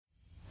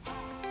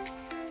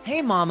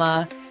Hey,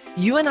 Mama.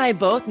 You and I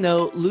both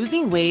know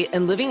losing weight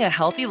and living a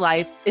healthy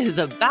life is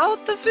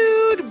about the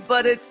food,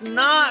 but it's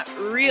not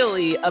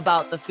really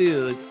about the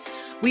food.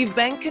 We've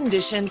been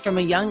conditioned from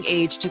a young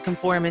age to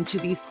conform into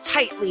these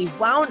tightly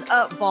wound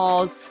up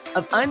balls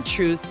of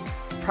untruths,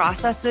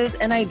 processes,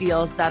 and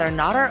ideals that are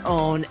not our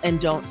own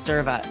and don't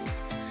serve us,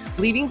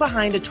 leaving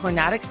behind a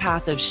tornadic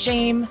path of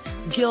shame,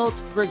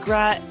 guilt,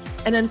 regret,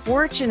 and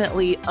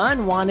unfortunately,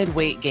 unwanted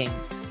weight gain.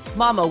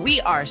 Mama, we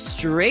are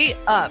straight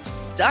up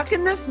stuck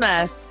in this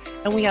mess,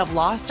 and we have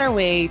lost our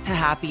way to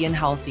happy and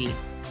healthy.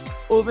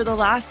 Over the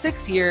last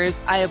 6 years,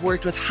 I have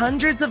worked with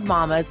hundreds of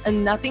mamas,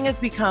 and nothing has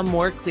become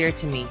more clear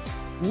to me.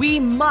 We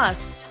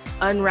must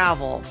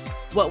unravel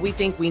what we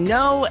think we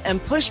know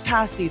and push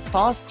past these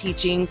false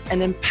teachings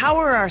and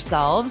empower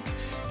ourselves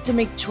to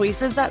make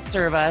choices that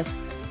serve us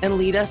and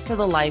lead us to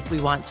the life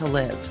we want to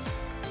live.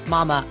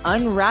 Mama,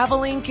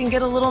 unraveling can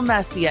get a little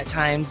messy at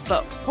times,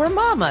 but we're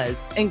mamas,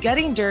 and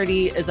getting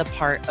dirty is a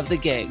part of the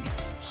gig.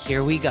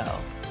 Here we go.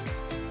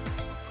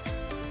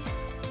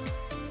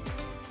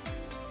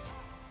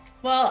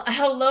 Well,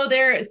 hello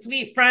there,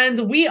 sweet friends.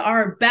 We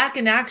are back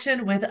in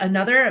action with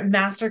another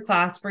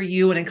masterclass for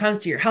you when it comes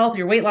to your health,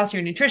 your weight loss,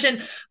 your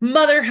nutrition,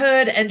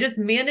 motherhood, and just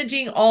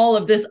managing all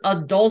of this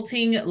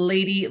adulting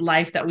lady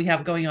life that we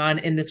have going on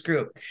in this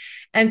group.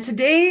 And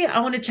today I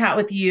want to chat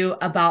with you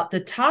about the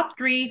top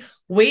 3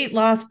 weight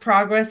loss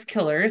progress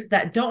killers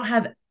that don't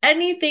have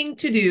anything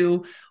to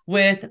do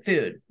with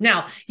food.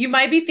 Now, you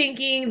might be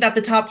thinking that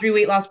the top 3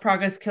 weight loss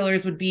progress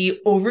killers would be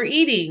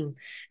overeating,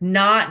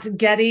 not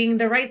getting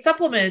the right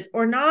supplements,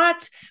 or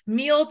not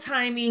meal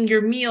timing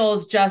your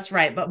meals just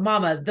right. But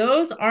mama,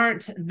 those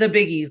aren't the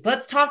biggies.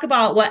 Let's talk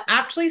about what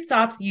actually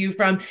stops you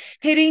from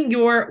hitting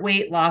your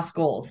weight loss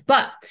goals.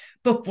 But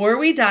before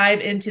we dive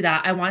into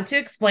that, I want to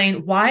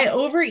explain why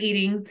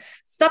overeating,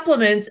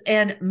 supplements,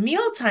 and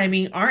meal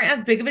timing aren't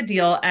as big of a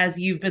deal as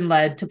you've been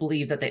led to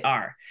believe that they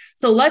are.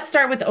 So let's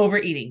start with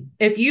overeating.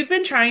 If you've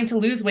been trying to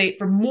lose weight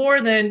for more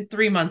than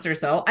 3 months or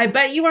so, I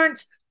bet you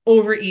aren't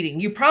overeating.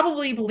 You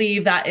probably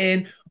believe that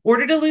in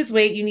order to lose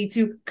weight, you need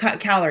to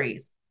cut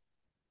calories.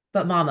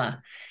 But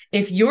mama,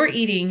 if you're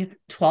eating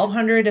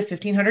 1,200 to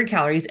 1,500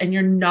 calories and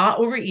you're not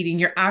overeating,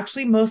 you're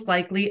actually most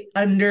likely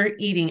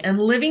undereating. And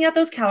living at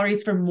those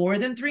calories for more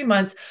than 3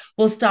 months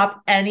will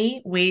stop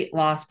any weight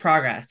loss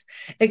progress.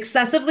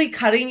 Excessively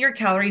cutting your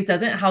calories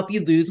doesn't help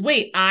you lose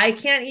weight. I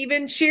can't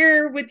even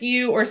share with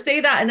you or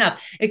say that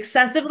enough.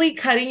 Excessively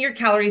cutting your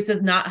calories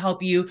does not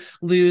help you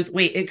lose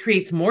weight. It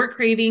creates more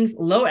cravings,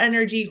 low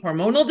energy,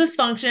 hormonal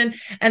dysfunction,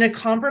 and a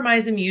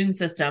compromised immune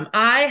system.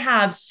 I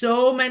have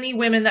so many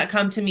women that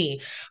come to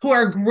me who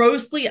are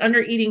grossly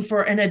undereating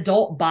for an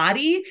adult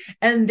body,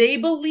 and they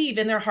believe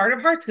in their heart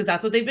of hearts, because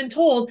that's what they've been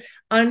told,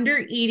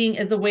 undereating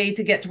is the way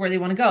to get to where they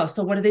want to go.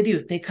 So what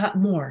do? They cut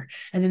more,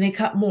 and then they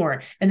cut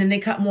more, and then they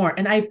cut more.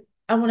 And I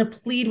want to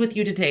plead with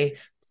you today,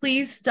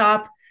 please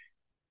stop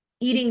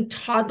eating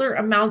toddler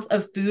amounts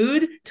of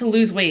food to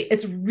lose weight.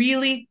 It's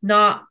really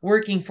not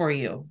working for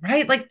you,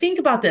 right? Like, think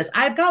about this.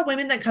 I've got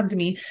women that come to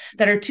me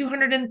that are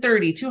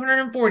 230,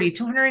 240,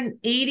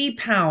 280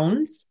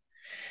 pounds,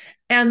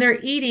 and they're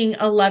eating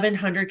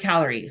 1,100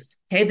 calories.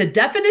 Okay. The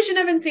definition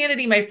of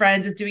insanity, my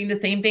friends, is doing the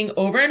same thing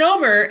over and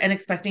over and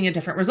expecting a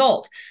different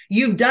result.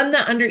 You've done the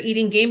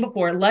undereating game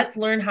before. Let's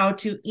learn how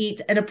to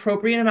eat an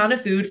appropriate amount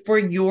of food for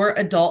your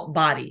adult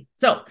body.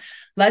 So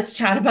let's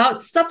chat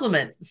about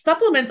supplements.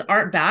 Supplements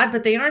aren't bad,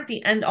 but they aren't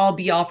the end all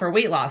be all for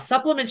weight loss.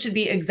 Supplements should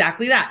be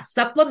exactly that,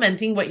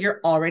 supplementing what you're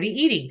already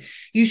eating.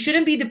 You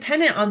shouldn't be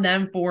dependent on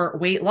them for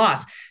weight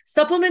loss.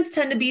 Supplements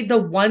tend to be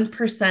the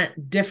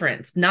 1%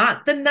 difference,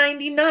 not the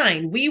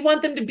 99. We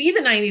want them to be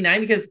the 99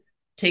 because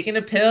taking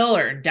a pill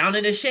or down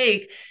in a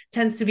shake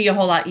tends to be a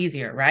whole lot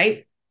easier,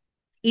 right?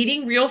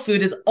 Eating real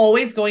food is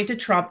always going to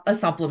trump a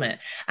supplement.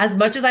 As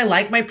much as I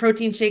like my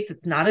protein shakes,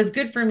 it's not as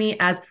good for me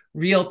as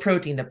real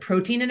protein. The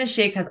protein in a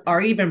shake has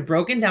already been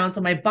broken down,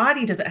 so my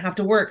body doesn't have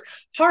to work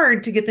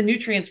hard to get the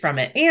nutrients from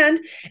it. And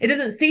it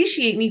doesn't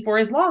satiate me for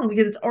as long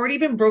because it's already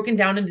been broken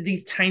down into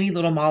these tiny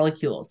little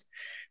molecules.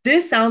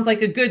 This sounds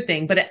like a good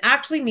thing, but it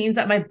actually means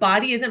that my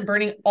body isn't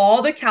burning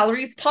all the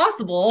calories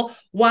possible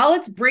while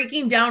it's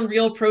breaking down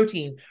real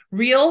protein.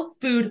 Real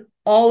food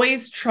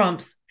always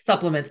trumps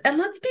supplements. And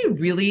let's be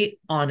really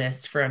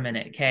honest for a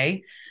minute,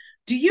 okay?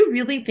 Do you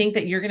really think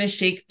that you're going to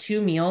shake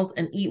 2 meals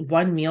and eat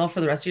 1 meal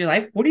for the rest of your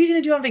life? What are you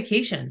going to do on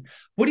vacation?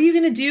 What are you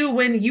going to do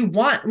when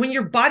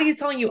your body is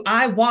telling you,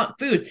 I want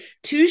food?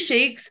 2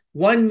 shakes,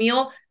 1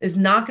 meal is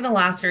not going to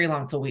last very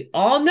long. So we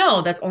all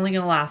know that's only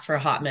going to last for a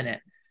hot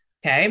minute.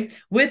 Okay.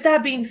 With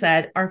that being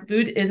said, our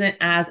food isn't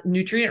as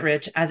nutrient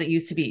rich as it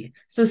used to be.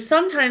 So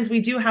sometimes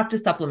we do have to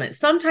supplement.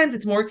 Sometimes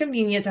it's more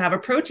convenient to have a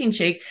protein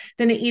shake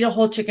than to eat a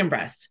whole chicken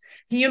breast.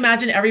 Can you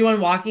imagine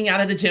everyone walking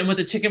out of the gym with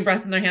a chicken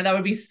breast in their hand? That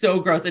would be so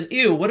gross. And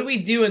ew, what do we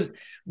do? And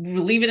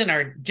leave it in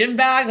our gym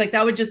bag? Like,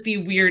 that would just be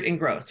weird and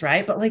gross,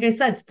 right? But like I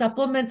said,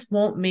 supplements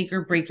won't make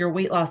or break your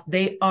weight loss.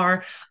 They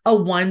are a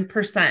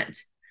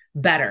 1%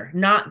 better,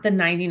 not the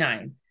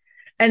 99.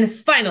 And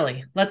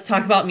finally, let's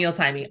talk about meal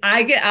timing.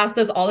 I get asked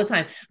this all the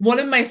time. One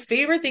of my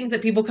favorite things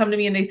that people come to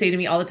me and they say to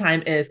me all the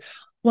time is,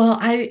 well,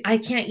 I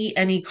can't eat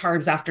any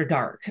carbs after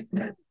dark.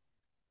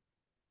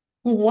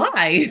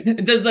 Why?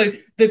 Does the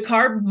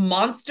carb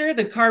monster,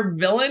 the carb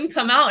villain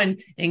come out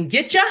and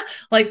get you?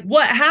 Like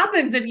what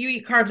happens if you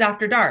eat carbs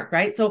after dark,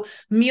 right? So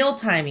meal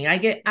timing, I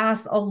get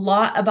asked a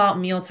lot about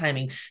meal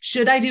timing.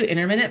 Should I do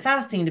intermittent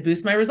fasting to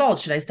boost my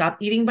results? Should I stop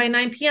eating by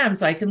 9 p.m.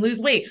 so I can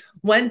lose weight?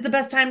 When's the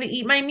best time to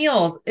eat my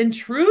meals? In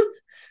truth,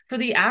 for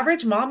the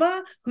average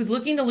mama who's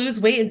looking to lose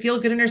weight and feel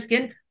good in her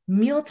skin,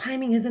 meal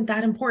timing isn't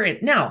that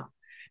important. Now,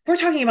 if we're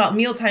talking about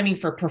meal timing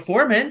for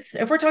performance,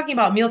 if we're talking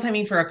about meal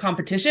timing for a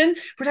competition,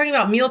 if we're talking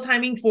about meal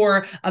timing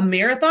for a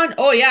marathon,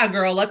 oh yeah,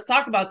 girl, let's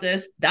talk about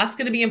this. That's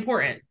going to be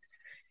important.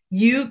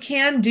 You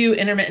can do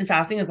intermittent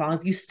fasting as long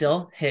as you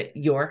still hit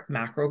your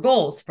macro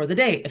goals for the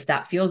day. If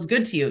that feels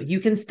good to you, you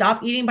can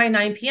stop eating by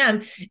 9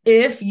 p.m.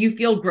 if you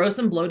feel gross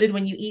and bloated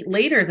when you eat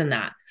later than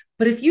that.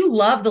 But if you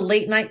love the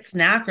late night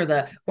snack or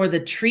the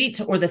treat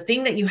or the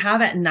thing that you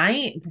have at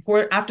night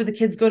after the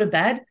kids go to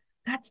bed,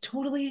 that's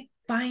totally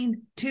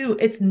fine too.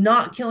 It's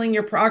not killing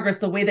your progress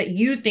the way that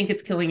you think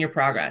it's killing your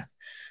progress.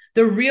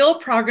 The real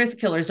progress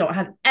killers don't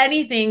have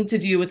anything to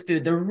do with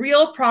food. The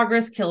real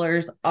progress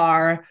killers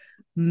are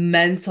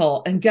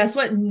mental. And guess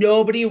what?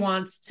 Nobody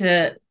wants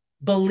to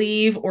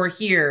believe or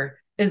hear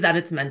is that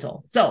it's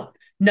mental. So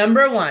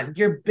number one,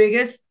 your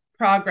biggest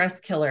progress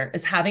killer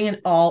is having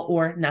an all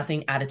or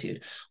nothing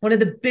attitude. One of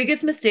the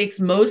biggest mistakes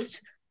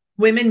most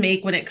women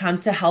make when it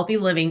comes to healthy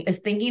living is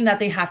thinking that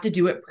they have to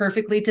do it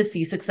perfectly to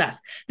see success.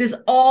 This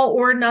all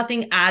or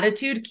nothing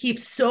attitude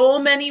keeps so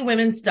many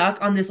women stuck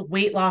on this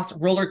weight loss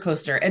roller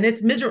coaster. And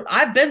it's miserable.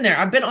 I've been there.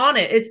 I've been on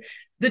it. It's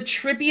the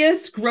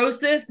trippiest,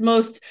 grossest,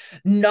 most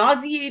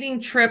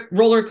nauseating trip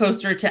roller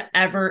coaster to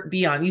ever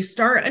be on. You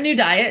start a new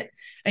diet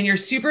and you're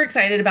super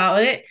excited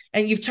about it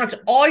and you've chucked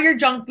all your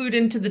junk food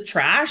into the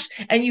trash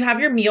and you have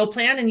your meal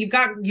plan and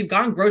you've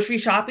gone grocery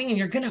shopping and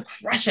you're going to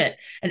crush it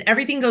and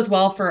everything goes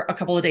well for a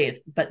couple of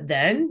days. But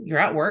then you're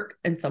at work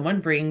and someone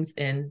brings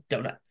in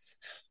donuts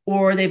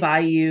or they buy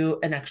you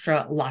an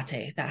extra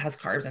latte that has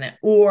carbs in it,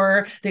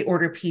 or they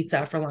order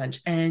pizza for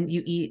lunch and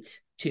you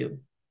eat 2,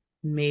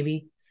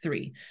 maybe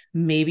 3.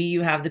 Maybe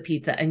you have the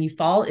pizza and you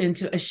fall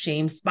into a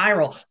shame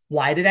spiral.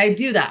 Why did I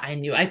do that? I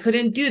knew I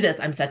couldn't do this.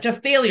 I'm such a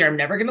failure. I'm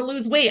never going to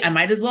lose weight. I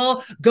might as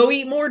well go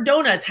eat more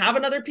donuts, have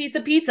another piece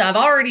of pizza. I've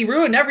already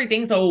ruined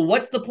everything. So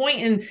what's the point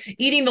in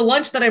eating the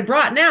lunch that I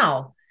brought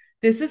now?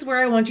 This is where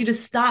I want you to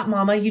stop,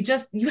 mama.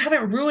 You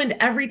haven't ruined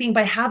everything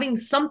by having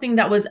something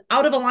that was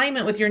out of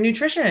alignment with your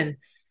nutrition.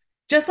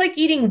 Just like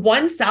eating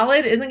one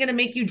salad isn't going to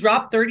make you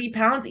drop 30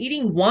 pounds,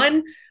 eating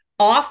one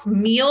off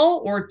meal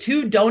or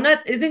 2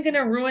 donuts isn't going to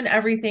ruin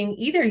everything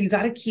either. You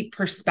got to keep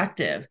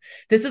perspective.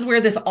 This is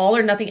where this all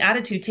or nothing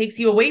attitude takes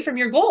you away from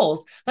your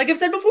goals. Like I've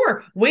said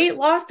before, weight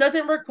loss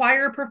doesn't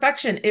require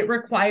perfection. It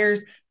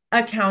requires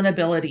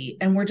accountability.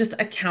 And we're just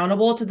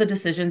accountable to the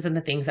decisions and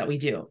the things that we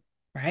do,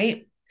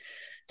 right?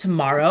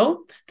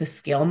 Tomorrow, the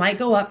scale might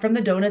go up from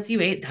the donuts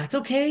you ate. That's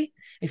okay.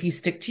 If you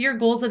stick to your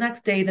goals the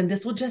next day, then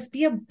this will just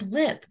be a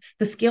blip.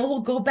 The scale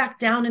will go back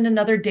down in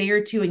another day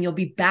or 2 and you'll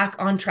be back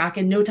on track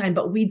in no time.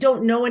 But we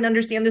don't know and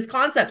understand this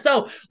concept.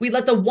 So we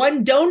let the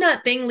one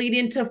donut thing lead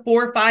into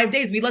 4 or 5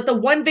 days. We let the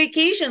one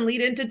vacation lead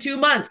into 2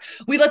 months.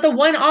 We let the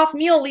one off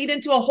meal lead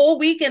into a whole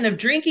weekend of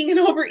drinking and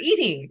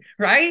overeating,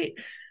 right?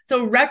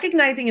 So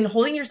recognizing and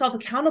holding yourself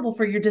accountable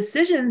for your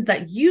decisions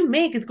that you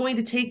make is going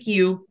to take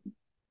you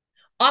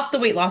off the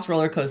weight loss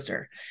roller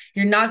coaster.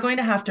 You're not going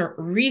to have to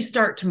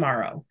restart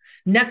tomorrow,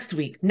 next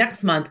week,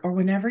 next month, or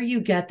whenever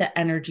you get the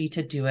energy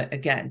to do it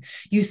again.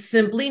 You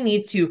simply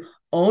need to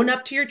own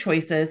up to your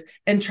choices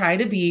and try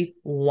to be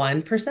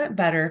 1%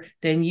 better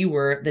than you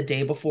were the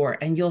day before.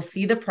 And you'll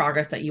see the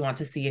progress that you want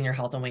to see in your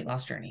health and weight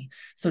loss journey.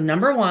 So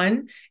number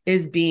 1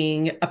 is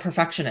being a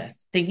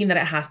perfectionist, thinking that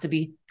it has to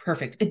be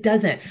perfect. It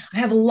doesn't. I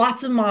have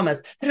lots of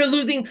mamas that are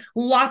losing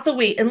lots of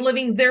weight and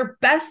living their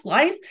best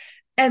life.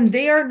 And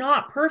they are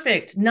not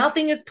perfect.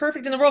 Nothing is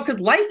perfect in the world because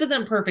life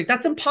isn't perfect.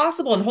 That's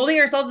impossible. And holding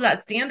ourselves to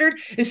that standard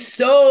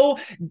is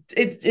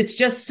it's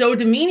just so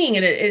demeaning.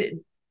 And it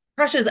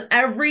crushes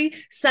every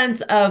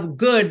sense of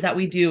good that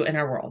we do in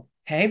our world.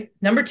 Okay.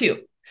 Number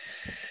 2,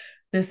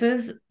 this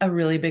is a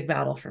really big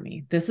battle for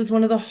me. This is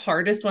one of the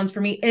hardest ones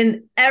for me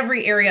in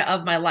every area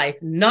of my life,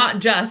 not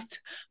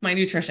just my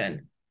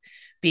nutrition.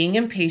 Being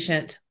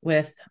impatient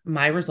with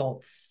my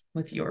results,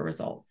 with your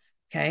results.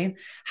 Okay.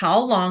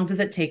 How long does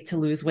it take to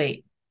lose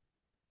weight?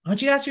 I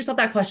want you to ask yourself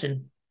that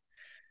question.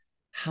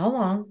 How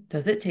long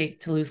does it take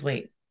to lose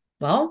weight?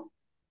 Well,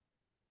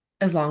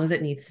 as long as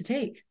it needs to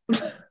take.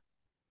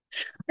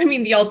 I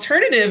mean, the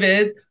alternative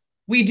is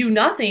we do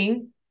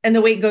nothing and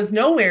the weight goes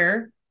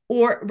nowhere,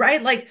 or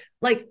right?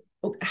 Like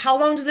how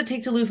long does it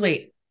take to lose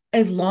weight?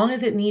 As long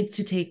as it needs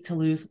to take to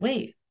lose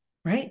weight,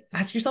 right?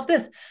 Ask yourself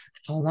this.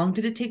 How long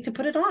did it take to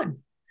put it on?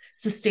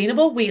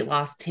 Sustainable weight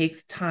loss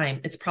takes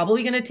time. It's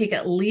probably going to take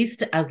at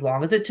least as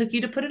long as it took you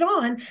to put it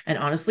on, and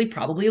honestly,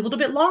 probably a little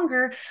bit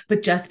longer.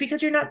 But just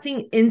because you're not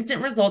seeing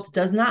instant results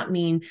does not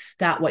mean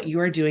that what you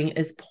are doing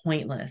is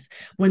pointless.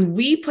 When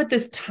we put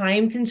this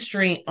time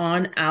constraint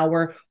on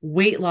our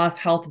weight loss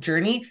health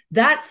journey,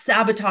 that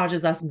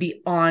sabotages us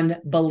beyond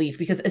belief,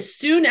 because as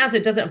soon as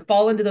it doesn't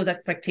fall into those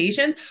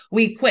expectations,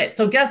 we quit.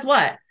 So guess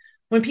what?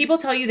 When people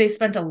tell you they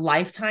spent a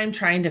lifetime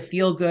trying to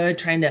feel good,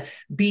 trying to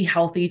be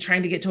healthy,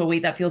 trying to get to a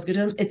weight that feels good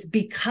to them, it's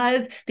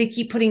because they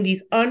keep putting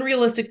these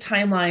unrealistic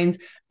timelines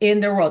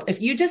in their world.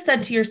 If you just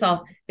said to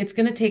yourself, it's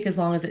going to take as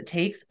long as it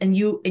takes, and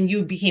you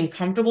became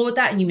comfortable with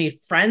that and you made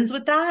friends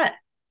with that,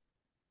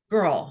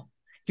 girl,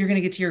 you're going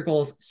to get to your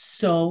goals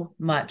so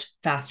much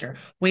faster.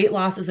 Weight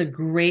loss is a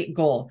great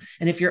goal.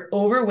 And if you're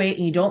overweight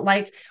and you don't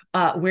like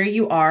where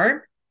you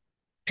are,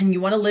 and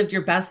you want to live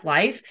your best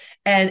life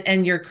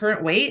and your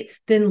current weight,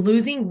 then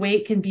losing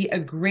weight can be a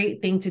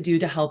great thing to do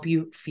to help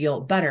you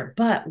feel better.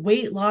 But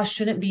weight loss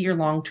shouldn't be your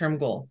long-term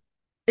goal.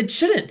 It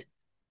shouldn't.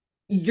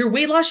 Your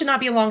weight loss should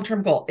not be a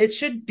long-term goal. It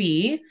should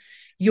be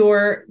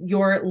your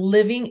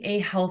living a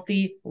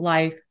healthy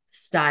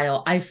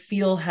lifestyle. I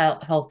feel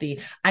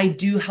healthy. I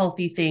do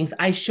healthy things.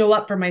 I show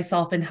up for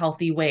myself in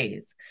healthy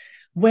ways.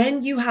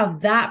 When you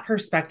have that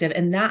perspective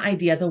and that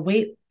idea, the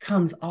weight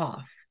comes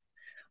off.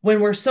 When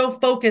we're so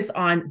focused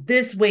on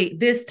this weight,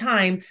 this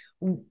time,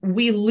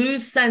 we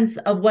lose sense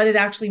of what it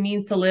actually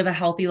means to live a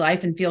healthy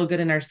life and feel good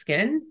in our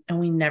skin, and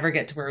we never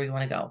get to where we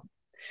want to go.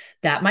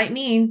 That might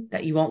mean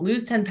that you won't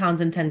lose 10 pounds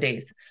in 10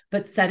 days,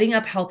 but setting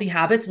up healthy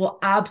habits will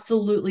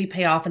absolutely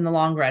pay off in the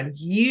long run.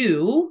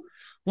 You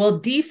will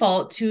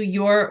default to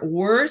your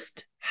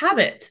worst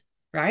habit,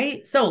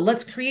 right? So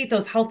let's create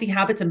those healthy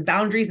habits and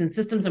boundaries and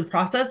systems and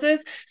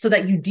processes so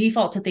that you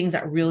default to things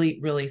that really,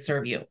 really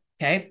serve you.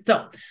 Okay.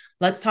 So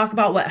let's talk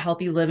about what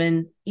healthy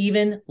living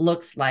even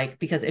looks like,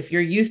 because if you're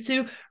used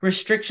to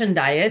restriction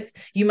diets,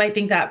 you might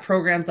think that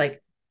programs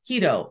like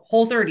keto,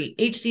 Whole30,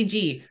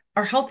 HCG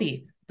are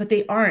healthy, but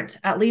they aren't,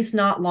 at least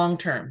not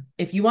long-term.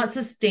 If you want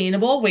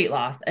sustainable weight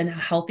loss and a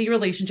healthy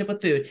relationship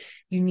with food,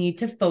 you need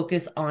to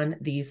focus on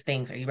these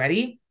things. Are you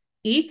ready?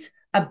 Eat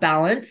a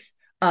balance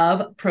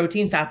of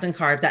protein, fats, and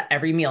carbs at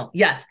every meal.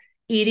 Yes.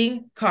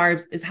 Eating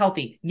carbs is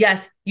healthy.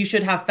 Yes, you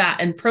should have fat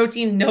and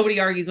protein.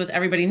 Nobody argues with,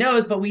 everybody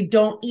knows, but we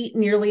don't eat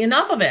nearly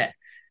enough of it.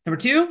 Number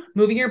two,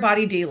 moving your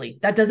body daily.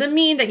 That doesn't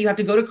mean that you have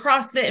to go to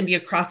CrossFit and be a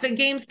CrossFit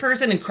Games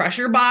person and crush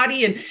your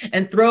body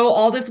and throw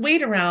all this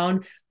weight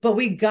around, but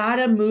we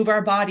gotta move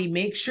our body,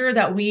 make sure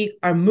that we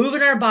are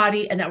moving our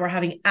body and that we're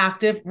having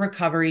active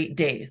recovery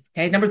days.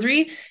 Okay. Number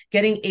three,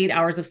 getting 8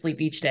 hours of sleep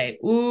each day.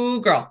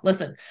 Ooh, girl,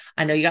 listen,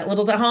 I know you got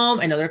littles at home.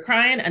 I know they're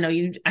crying.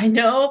 I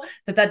know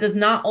that does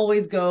not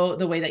always go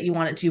the way that you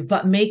want it to,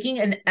 but making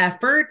an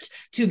effort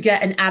to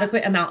get an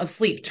adequate amount of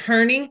sleep,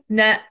 turning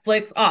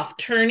Netflix off,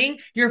 turning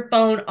your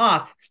phone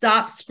off,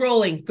 stop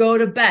scrolling, go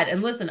to bed.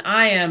 And listen,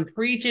 I am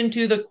preaching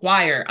to the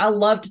choir. I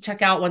love to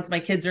check out once my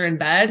kids are in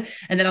bed.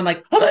 And then I'm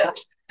like, oh my gosh,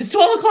 it's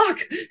 12 o'clock.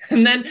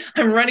 And then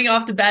I'm running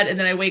off to bed. And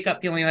then I wake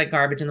up feeling like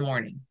garbage in the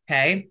morning.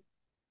 Okay.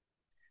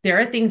 There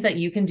are things that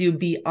you can do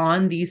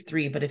beyond these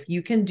three, but if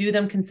you can do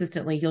them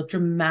consistently, you'll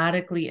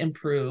dramatically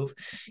improve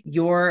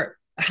your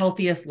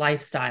healthiest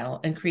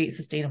lifestyle and create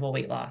sustainable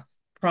weight loss.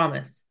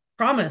 Promise.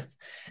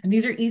 And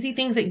these are easy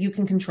things that you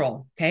can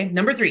control. Okay.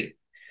 Number three,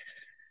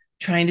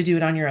 trying to do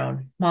it on your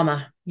own.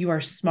 Mama, you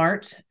are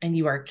smart and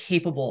you are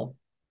capable.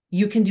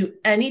 You can do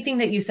anything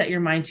that you set your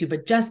mind to,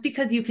 but just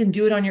because you can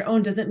do it on your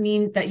own doesn't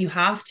mean that you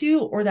have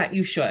to or that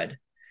you should.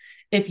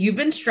 If you've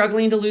been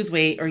struggling to lose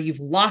weight or you've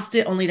lost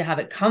it only to have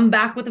it come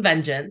back with a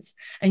vengeance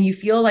and you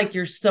feel like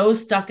you're so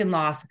stuck and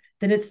lost,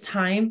 then it's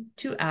time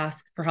to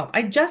ask for help.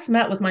 I just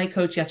met with my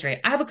coach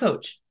yesterday. I have a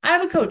coach.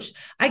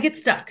 I get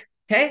stuck.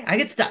 Okay. I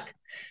get stuck.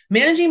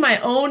 Managing my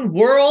own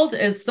world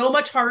is so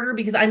much harder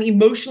because I'm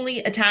emotionally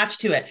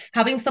attached to it.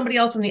 Having somebody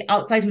else from the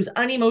outside who's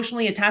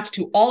unemotionally attached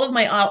to all of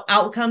my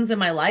outcomes in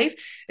my life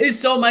is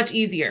so much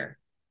easier,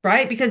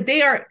 right? Because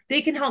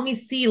they can help me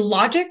see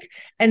logic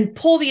and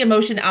pull the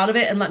emotion out of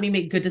it and let me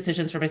make good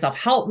decisions for myself.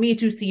 Help me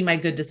to see my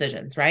good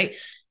decisions, right?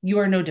 You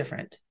are no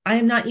different. I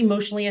am not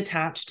emotionally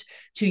attached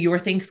to your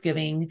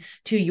Thanksgiving,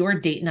 to your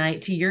date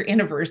night, to your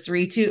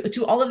anniversary,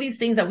 to all of these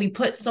things that we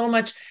put so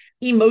much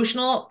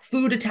emotional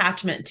food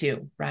attachment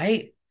to,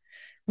 right?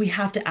 We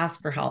have to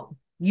ask for help.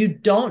 You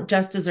don't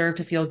just deserve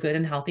to feel good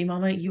and healthy,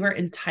 mama. You are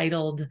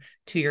entitled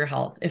to your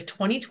health. If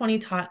 2020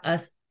 taught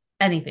us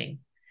anything,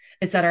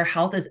 it's that our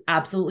health is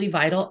absolutely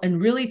vital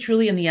and really,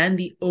 truly, in the end,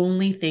 the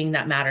only thing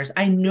that matters.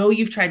 I know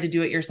you've tried to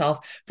do it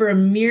yourself for a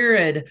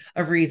myriad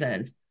of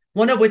reasons,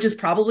 one of which is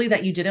probably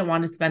that you didn't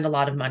want to spend a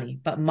lot of money.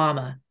 But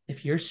mama,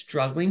 if you're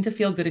struggling to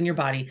feel good in your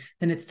body,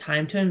 then it's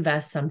time to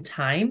invest some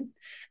time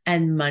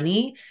and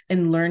money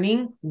in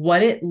learning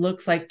what it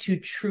looks like to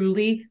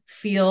truly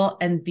feel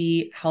and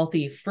be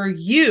healthy for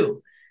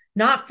you,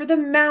 not for the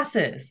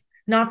masses,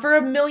 not for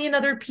a million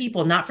other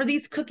people, not for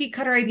these cookie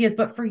cutter ideas,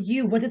 but for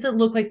you. What does it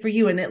look like for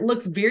you? And it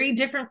looks very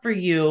different for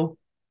you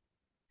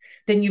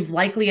than you've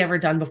likely ever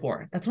done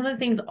before. That's one of the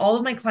things all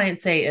of my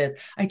clients say is,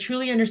 I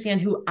truly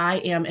understand who I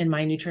am in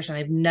my nutrition.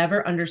 I've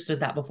never understood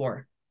that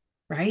before,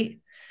 right?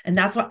 And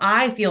that's what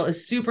I feel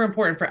is super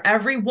important for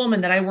every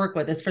woman that I work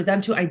with, is for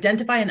them to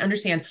identify and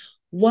understand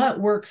what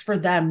works for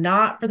them,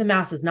 not for the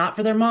masses, not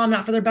for their mom,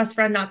 not for their best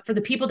friend, not for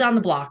the people down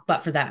the block,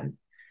 but for them.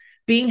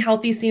 Being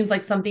healthy seems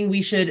like something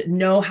we should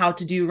know how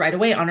to do right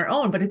away on our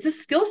own, but it's a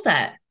skill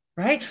set,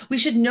 right? We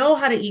should know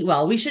how to eat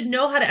well. We should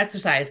know how to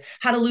exercise,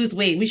 how to lose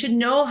weight. We should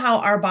know how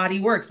our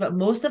body works, but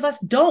most of us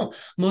don't.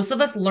 Most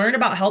of us learn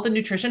about health and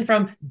nutrition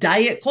from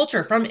diet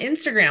culture, from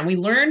Instagram. We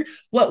learn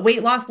what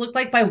weight loss looked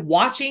like by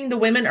watching the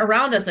women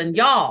around us, and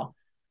y'all,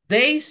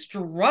 they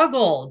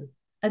struggled.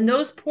 And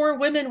those poor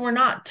women were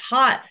not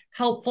taught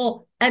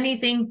helpful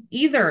anything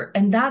either.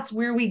 And that's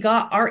where we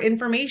got our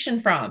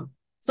information from.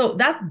 So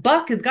that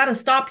buck has got to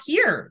stop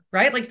here,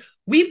 right? Like,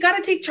 we've got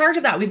to take charge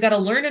of that. We've got to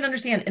learn and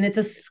understand. And it's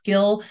a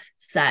skill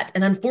set.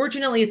 And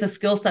unfortunately, it's a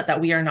skill set that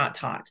we are not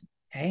taught.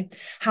 Okay.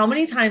 How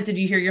many times did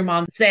you hear your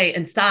mom say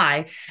and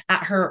sigh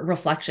at her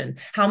reflection?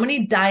 How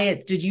many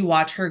diets did you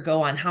watch her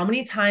go on? How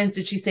many times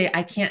did she say,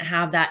 I can't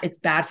have that, it's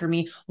bad for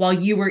me, while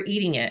you were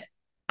eating it?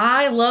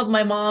 I love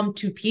my mom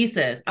to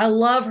pieces. I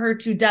love her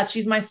to death.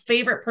 She's my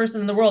favorite person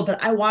in the world,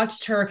 but I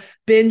watched her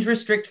binge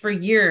restrict for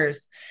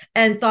years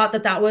and thought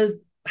that that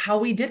was how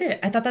we did it.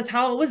 I thought that's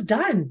how it was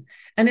done.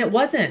 And it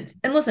wasn't.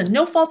 And listen,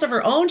 no fault of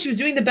her own. She was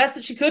doing the best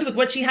that she could with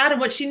what she had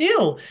and what she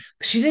knew.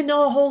 But she didn't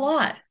know a whole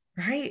lot,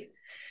 right?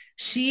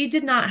 She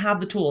did not have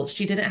the tools.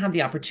 She didn't have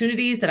the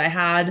opportunities that I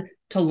had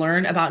to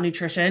learn about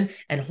nutrition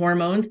and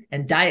hormones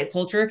and diet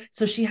culture.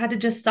 So she had to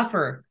just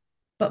suffer.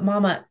 But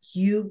mama,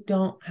 you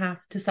don't have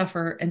to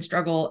suffer and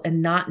struggle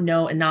and not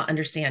know and not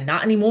understand.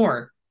 Not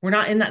anymore. We're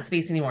not in that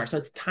space anymore. So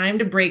it's time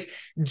to break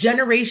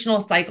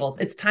generational cycles.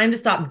 It's time to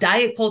stop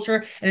diet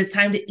culture, and it's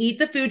time to eat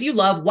the food you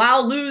love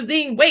while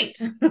losing weight.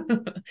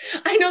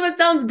 I know that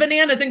sounds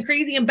bananas and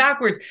crazy and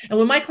backwards. And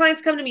when my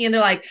clients come to me and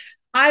they're like,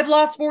 I've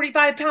lost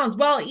 45 pounds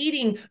while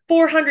eating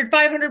 400,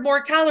 500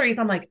 more calories,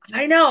 I'm like,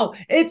 I know,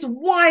 it's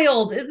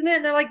wild, isn't it?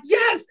 And they're like,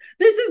 yes,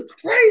 this is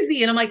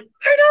crazy. And I'm like,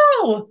 I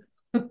know.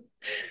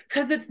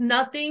 Because it's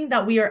nothing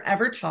that we are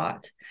ever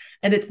taught,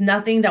 and it's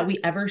nothing that we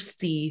ever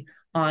see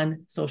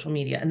on social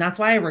media. And that's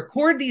why I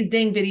record these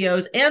dang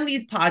videos and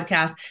these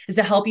podcasts, is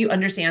to help you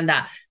understand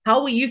that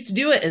how we used to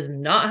do it is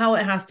not how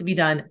it has to be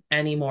done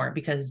anymore.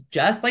 Because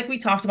just like we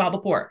talked about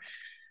before,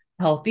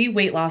 healthy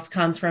weight loss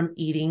comes from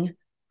eating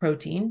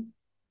protein,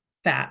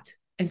 fat,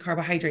 and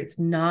carbohydrates,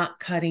 not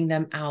cutting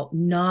them out,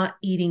 not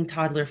eating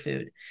toddler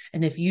food.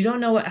 And if you don't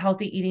know what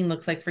healthy eating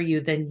looks like for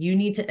you, then you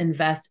need to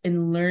invest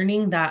in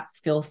learning that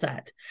skill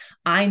set.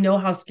 I know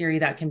how scary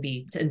that can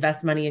be, to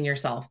invest money in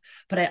yourself,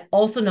 but I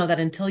also know that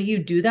until you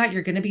do that,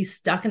 you're going to be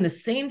stuck in the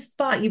same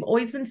spot you've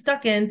always been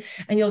stuck in,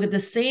 and you'll get the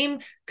same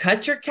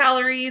cut your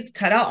calories,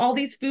 cut out all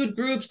these food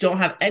groups, don't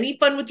have any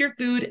fun with your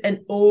food, and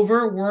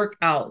overwork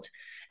out.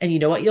 And you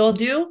know what you'll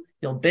do?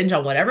 You'll binge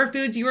on whatever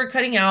foods you were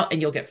cutting out,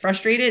 and you'll get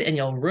frustrated, and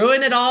you'll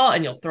ruin it all,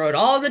 and you'll throw it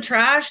all in the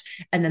trash.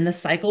 And then the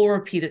cycle will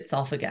repeat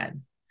itself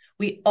again.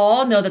 We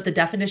all know that the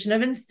definition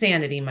of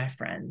insanity, my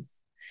friends,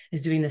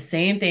 is doing the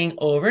same thing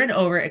over and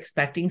over,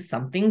 expecting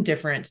something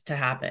different to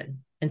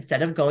happen.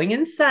 Instead of going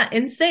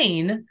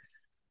insane,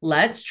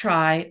 let's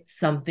try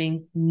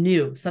something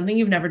new, something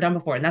you've never done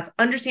before. And that's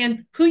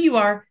understand who you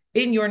are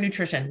in your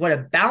nutrition, what a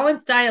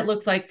balanced diet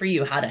looks like for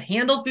you, how to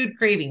handle food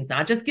cravings,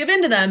 not just give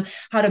in to them,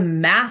 how to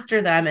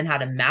master them, and how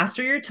to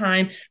master your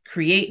time,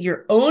 create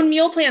your own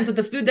meal plans with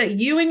the food that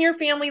you and your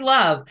family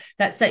love,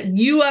 that set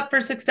you up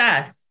for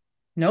success.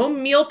 No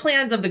meal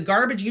plans of the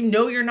garbage you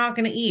know you're not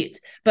going to eat,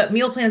 but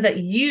meal plans that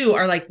you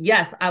are like,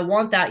 yes, I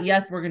want that.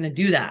 Yes, we're going to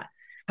do that.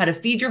 How to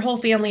feed your whole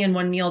family in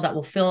one meal that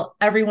will fill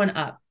everyone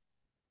up.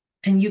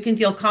 And you can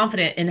feel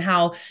confident in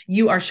how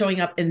you are showing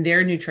up in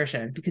their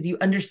nutrition because you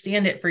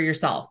understand it for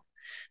yourself.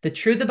 The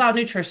truth about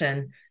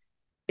nutrition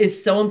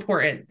is so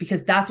important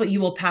because that's what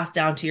you will pass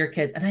down to your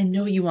kids. And I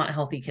know you want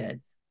healthy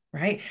kids,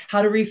 right?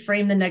 How to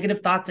reframe the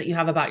negative thoughts that you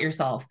have about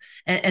yourself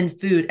and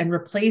food, and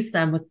replace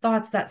them with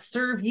thoughts that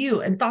serve you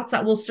and thoughts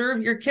that will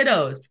serve your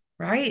kiddos,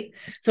 right?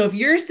 So if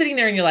you're sitting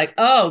there and you're like,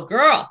 oh,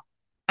 girl,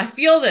 I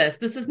feel this.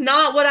 This is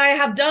not what I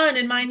have done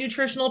in my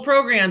nutritional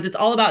programs. It's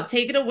all about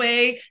take it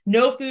away,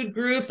 no food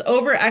groups,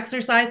 over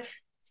exercise.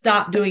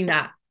 Stop doing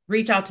that.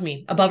 Reach out to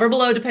me above or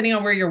below, depending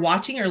on where you're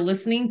watching or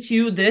listening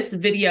to this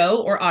video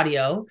or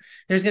audio.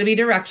 There's going to be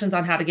directions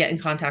on how to get in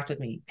contact with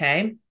me.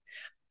 Okay.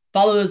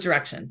 Follow those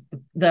directions.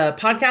 The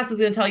podcast is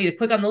going to tell you to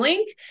click on the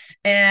link,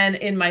 and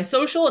in my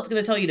social, it's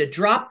going to tell you to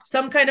drop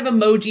some kind of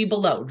emoji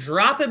below.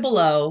 Drop it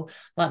below.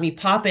 Let me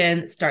pop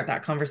in, start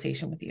that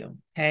conversation with you.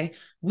 Okay.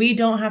 We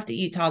don't have to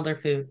eat toddler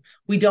food.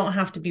 We don't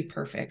have to be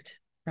perfect,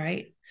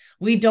 right?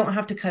 We don't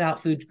have to cut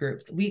out food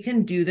groups. We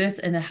can do this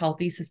in a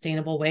healthy,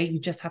 sustainable way. You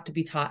just have to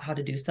be taught how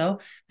to do so.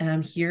 And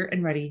I'm here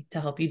and ready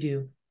to help you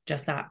do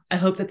just that. I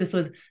hope that this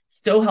was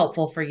so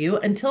helpful for you.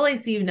 Until I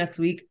see you next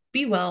week,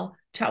 be well.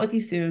 Chat with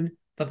you soon.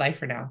 Bye-bye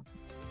for now.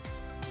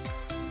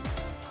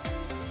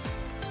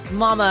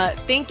 Mama,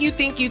 thank you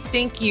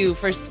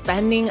for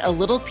spending a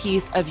little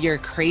piece of your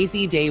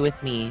crazy day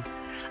with me.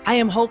 I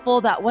am hopeful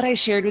that what I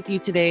shared with you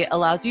today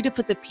allows you to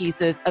put the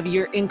pieces of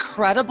your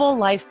incredible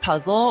life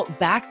puzzle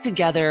back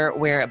together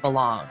where it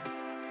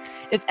belongs.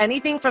 If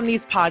anything from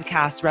these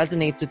podcasts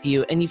resonates with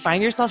you and you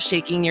find yourself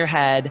shaking your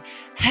head,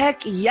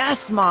 heck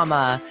yes,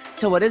 mama,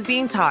 to what is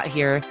being taught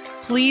here,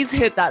 please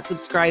hit that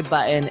subscribe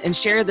button and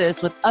share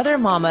this with other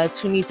mamas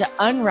who need to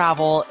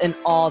unravel in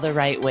all the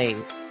right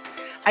ways.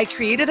 I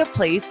created a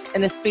place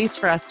and a space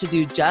for us to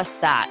do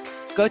just that.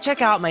 Go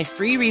check out my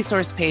free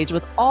resource page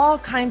with all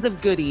kinds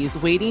of goodies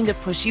waiting to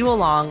push you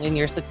along in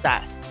your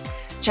success.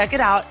 Check it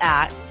out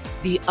at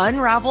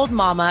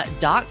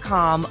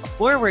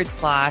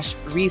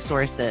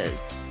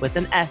theunraveledmama.com/resources with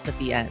an S at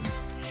the end.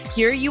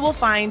 Here you will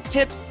find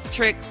tips,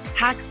 tricks,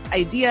 hacks,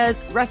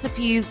 ideas,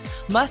 recipes,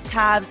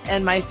 must-haves,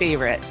 and my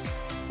favorites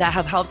that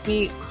have helped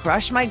me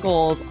crush my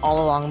goals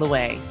all along the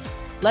way.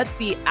 Let's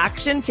be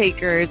action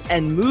takers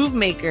and move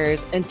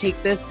makers and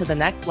take this to the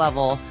next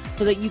level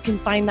so that you can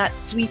find that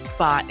sweet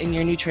spot in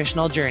your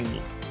nutritional journey.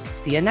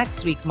 See you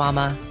next week,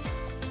 mama.